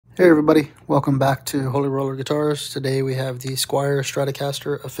Hey everybody, welcome back to Holy Roller Guitars. Today we have the Squire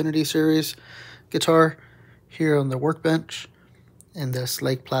Stratocaster Affinity Series guitar here on the workbench in this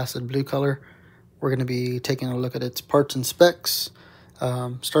Lake Placid blue color. We're going to be taking a look at its parts and specs,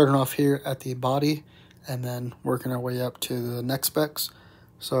 starting off here at the body and then working our way up to the neck specs.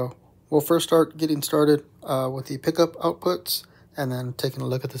 So we'll first start getting started with the pickup outputs and then taking a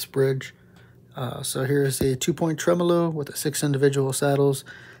look at this bridge. So here's a 2-point tremolo with the 6 individual saddles,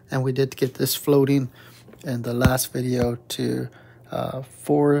 and we did get this floating in the last video to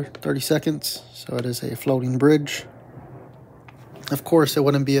 4:30 seconds, so it is a floating bridge. Of course, it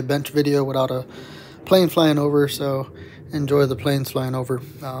wouldn't be a bench video without a plane flying over, so enjoy the planes flying over.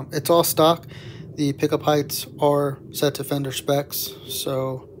 It's all stock. The pickup heights are set to Fender specs,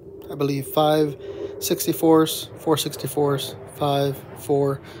 so I believe 5 64s, 4 64s, 5,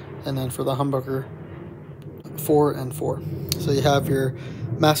 4, and then for the humbucker 4 and 4. So you have your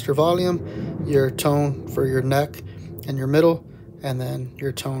master volume, your tone for your neck and your middle, and then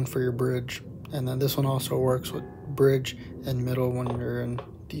your tone for your bridge. And then this one also works with bridge and middle when you're in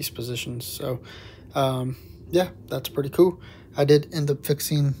these positions. So yeah, that's pretty cool. I did end up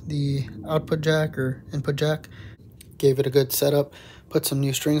fixing the output jack or input jack, gave it a good setup, put some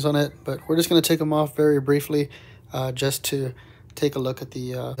new strings on it, but we're just going to take them off very briefly just to take a look at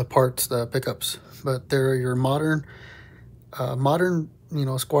the parts, the pickups. But they're your modern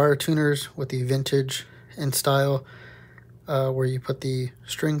Squire tuners with the vintage in style, where you put the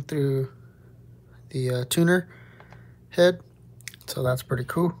string through the tuner head. So that's pretty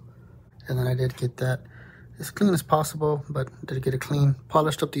cool. And then I did get that as clean as possible, but did get it clean.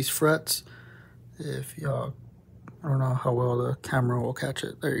 Polished up these frets. If y'all, I don't know how well the camera will catch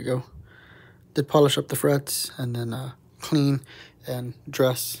it. There you go. Did polish up the frets and then clean and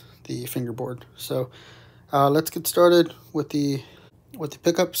dress the fingerboard. So let's get started with the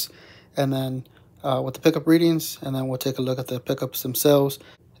pickups, and then with the pickup readings, and then we'll take a look at the pickups themselves,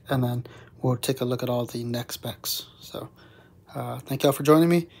 and then we'll take a look at all the neck specs. So thank y'all for joining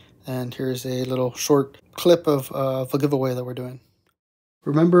me, and here's a little short clip of a giveaway that we're doing.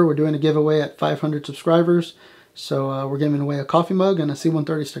 Remember, we're doing a giveaway at 500 subscribers. So we're giving away a coffee mug and a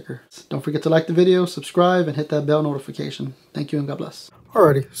C130 sticker. Don't forget to like the video, subscribe, and hit that bell notification. Thank you and God bless.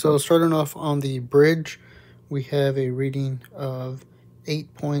 Alrighty, so starting off on the bridge, we have a reading of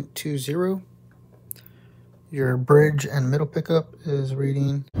 8.20. Your bridge and middle pickup is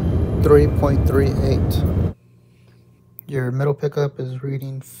reading 3.38. Your middle pickup is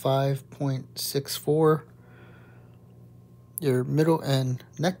reading 5.64. Your middle and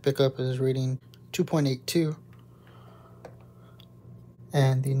neck pickup is reading 2.82.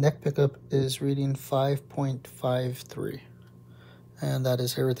 And the neck pickup is reading 5.53. And that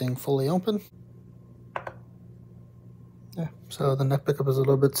is everything fully open. Yeah, so the neck pickup is a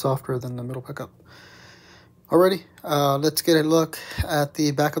little bit softer than the middle pickup. Alrighty, let's get a look at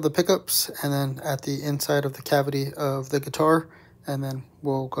the back of the pickups and then at the inside of the cavity of the guitar. And then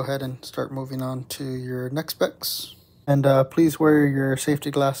we'll go ahead and start moving on to your neck specs. And please wear your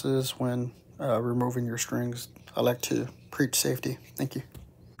safety glasses when removing your strings. I like to preach safety. Thank you.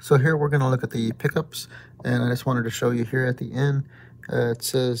 So here we're going to look at the pickups, and I just wanted to show you here at the end. It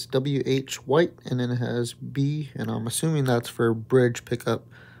says WH white, and then it has B, and I'm assuming that's for bridge pickup.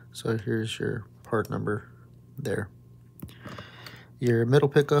 So here's your part number there. Your middle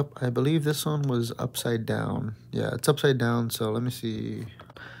pickup, I believe this one was upside down. Yeah, it's upside down. So let me see.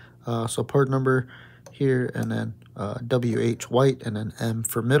 So part number here, and then WH white, and then M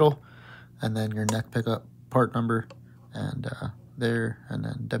for middle, and then your neck pickup part number, and there, and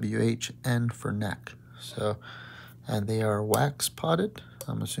then WHN for neck. So, and they are wax potted.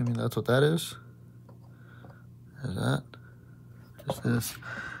 I'm assuming that's what that is. There's that. Just this.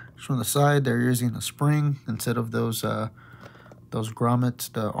 Just from the side, they're using a spring instead of those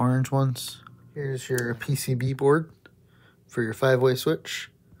grommets, the orange ones. Here's your PCB board for your 5-way switch.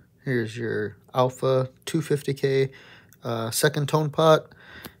 Here's your Alpha 250K second tone pot.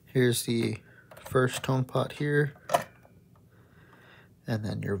 Here's the first tone pot here, and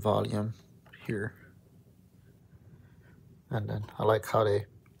then your volume here. And then I like how they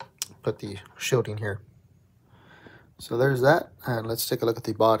put the shielding here. So there's that, and let's take a look at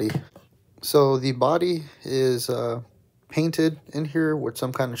the body. So the body is painted in here with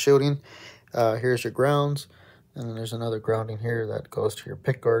some kind of shielding. Here's your grounds, and then there's another grounding here that goes to your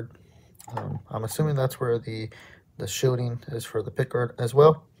pick guard. I'm assuming that's where the shielding is for the pick guard as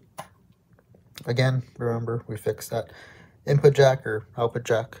well. Again, remember, we fixed that input jack or output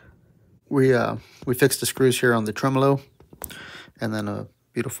jack. We fixed the screws here on the tremolo, and then a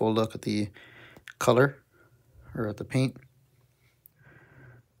beautiful look at the color or at the paint.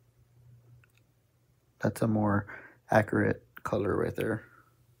 That's a more accurate color right there.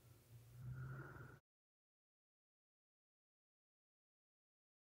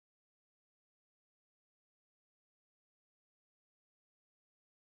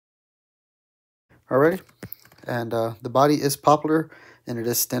 Alrighty, and the body is poplar and it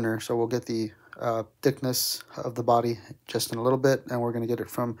is thinner, so we'll get the thickness of the body just in a little bit, and we're going to get it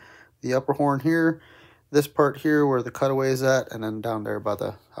from the upper horn here, this part here where the cutaway is at, and then down there by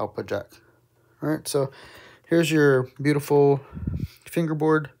the output jack. Alright, so here's your beautiful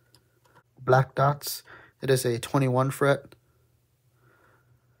fingerboard, black dots. It is a 21 fret,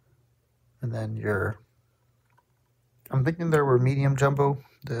 and then your, I'm thinking there were medium jumbo,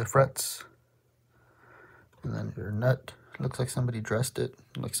 the frets. And then your nut, looks like somebody dressed it,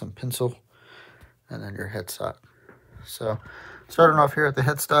 like some pencil. And then your headstock. So starting off here at the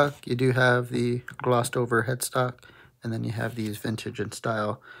headstock, you do have the glossed over headstock, and then you have these vintage in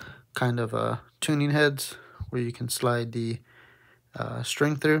style kind of tuning heads where you can slide the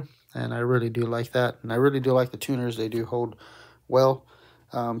string through, and I really do like that, and I really do like the tuners. They do hold well.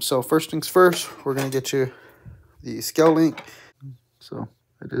 So first things first, we're going to get you the scale link. So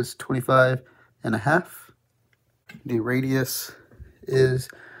it is 25.5. The radius is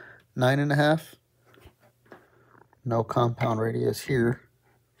 9.5. No compound radius here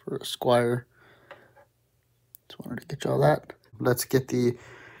for a Squire. Just wanted to get y'all that. Let's get the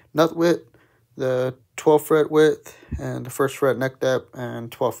nut width, the 12 fret width, and the first fret neck depth, and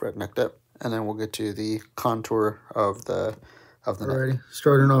 12 fret neck depth. And then we'll get to the contour of the neck.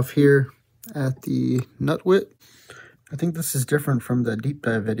 Starting off here at the nut width. I think this is different from the deep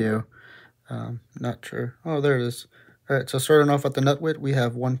dive video. Not sure. Oh, there it is. All right, so starting off at the nut width, we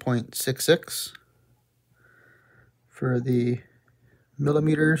have 1.66. For the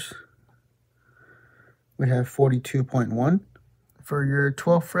millimeters, we have 42.1. For your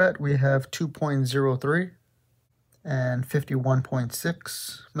 12th fret, we have 2.03 and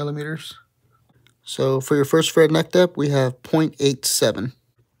 51.6 millimeters. So for your first fret neck depth, we have 0.87.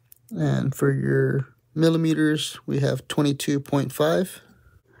 And for your millimeters, we have 22.5.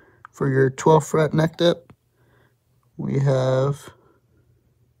 For your 12th fret neck depth, we have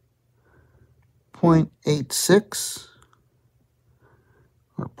 0.86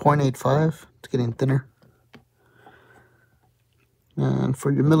 or 0.85. It's getting thinner. And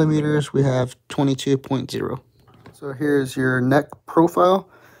for your millimeters, we have 22.0. So here's your neck profile.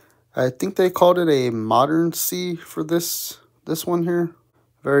 I think they called it a modern C for this one here.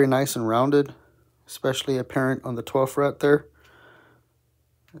 Very nice and rounded, especially apparent on the 12th fret there.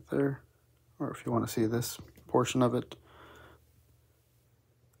 Right there. Or if you want to see this portion of it.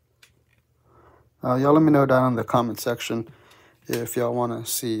 Y'all let me know down in the comment section if y'all want to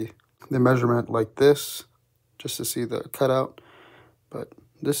see the measurement like this, just to see the cutout. But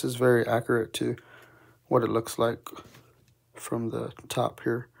this is very accurate to what it looks like from the top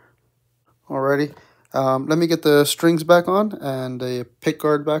here. Alrighty, let me get the strings back on and the pick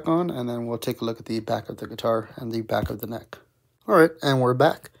guard back on, and then we'll take a look at the back of the guitar and the back of the neck. Alright, and we're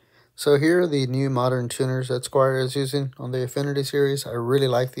back. So here are the new modern tuners that Squire is using on the Affinity series. I really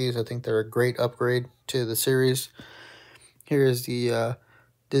like these. I think they're a great upgrade to the series. Here is the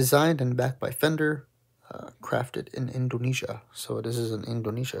designed and backed by Fender, crafted in Indonesia. So this is an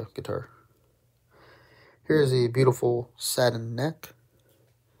Indonesia guitar. Here's a beautiful satin neck.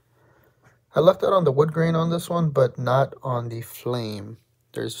 I lucked out on the wood grain on this one, but not on the flame.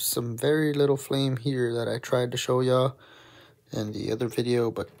 There's some very little flame here that I tried to show y'all in the other video,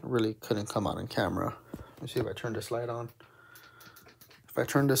 but really couldn't come out on camera. Let me see if I turn this light on. If I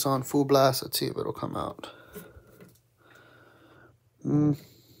turn this on full blast, let's see if it'll come out.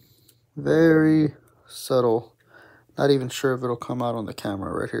 Very subtle. Not even sure if it'll come out on the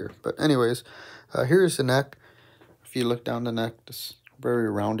camera right here. But anyways, here's the neck. If you look down the neck, it's very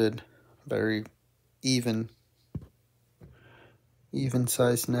rounded, very even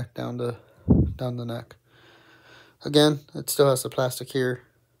sized neck down the neck. Again, it still has the plastic here.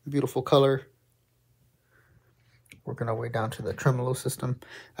 Beautiful color. Working our way down to the tremolo system.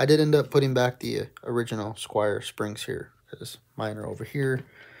 I did end up putting back the original Squire springs here, because mine are over here.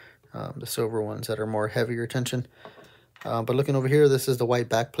 The silver ones that are more heavier tension. But looking over here, this is the white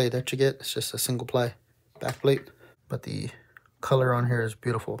back plate that you get. It's just a single ply back plate. But the color on here is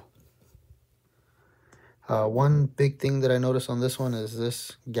beautiful. One big thing that I noticed on this one is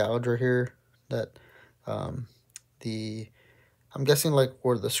this gouge right here. That I'm guessing like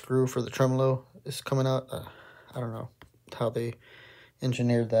where the screw for the tremolo is coming out. I don't know how they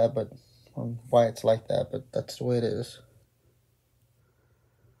engineered that, but why it's like that, but that's the way it is.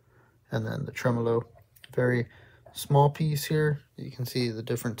 And then the tremolo, very small piece here. You can see the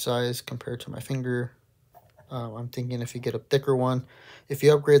different size compared to my finger. I'm thinking if you get a thicker one, if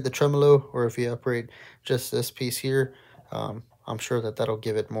you upgrade the tremolo or if you upgrade just this piece here, I'm sure that that'll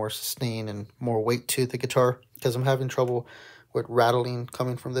give it more sustain and more weight to the guitar, because I'm having trouble with rattling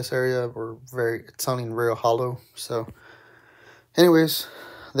coming from this area, or it's sounding real hollow. So anyways,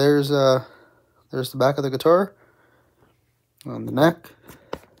 there's the back of the guitar on the neck,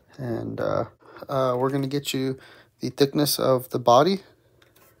 and we're gonna get you the thickness of the body,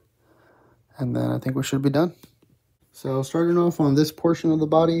 and then I think we should be done. So starting off on this portion of the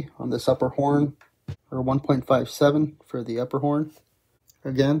body, on this upper horn, or 1.57 for the upper horn.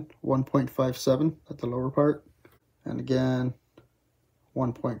 Again, 1.57 at the lower part, and again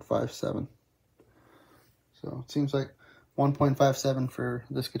 1.57. So it seems like 1.57 for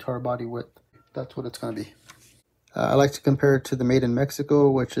this guitar body width. That's what it's going to be. I like to compare it to the Made in Mexico,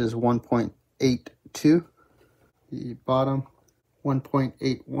 which is 1.82. The bottom,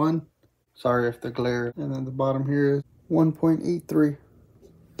 1.81. Sorry if the glare. And then the bottom here is 1.83.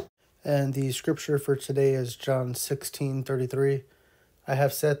 And the scripture for today is John 16:33. I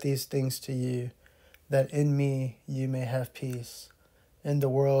have said these things to you, that in me you may have peace. In the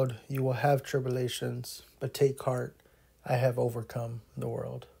world you will have tribulations, but take heart, I have overcome the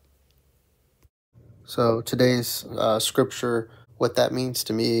world. So today's scripture, what that means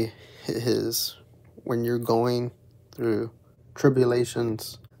to me is when you're going through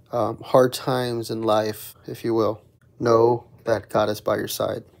tribulations, hard times in life, if you will, know that God is by your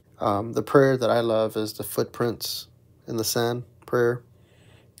side. The prayer that I love is the footprints in the sand prayer.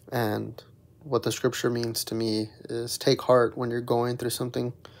 And what the scripture means to me is take heart when you're going through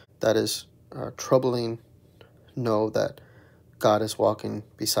something that is troubling. Know that God is walking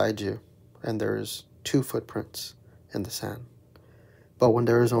beside you, and there's 2 footprints in the sand. But when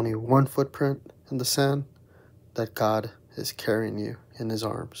there is only 1 footprint in the sand, that God is carrying you in his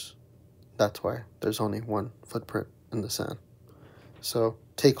arms. That's why there's only 1 footprint in the sand. So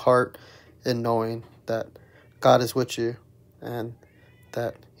take heart in knowing that God is with you and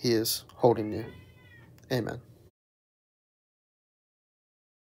that he is holding you. Amen.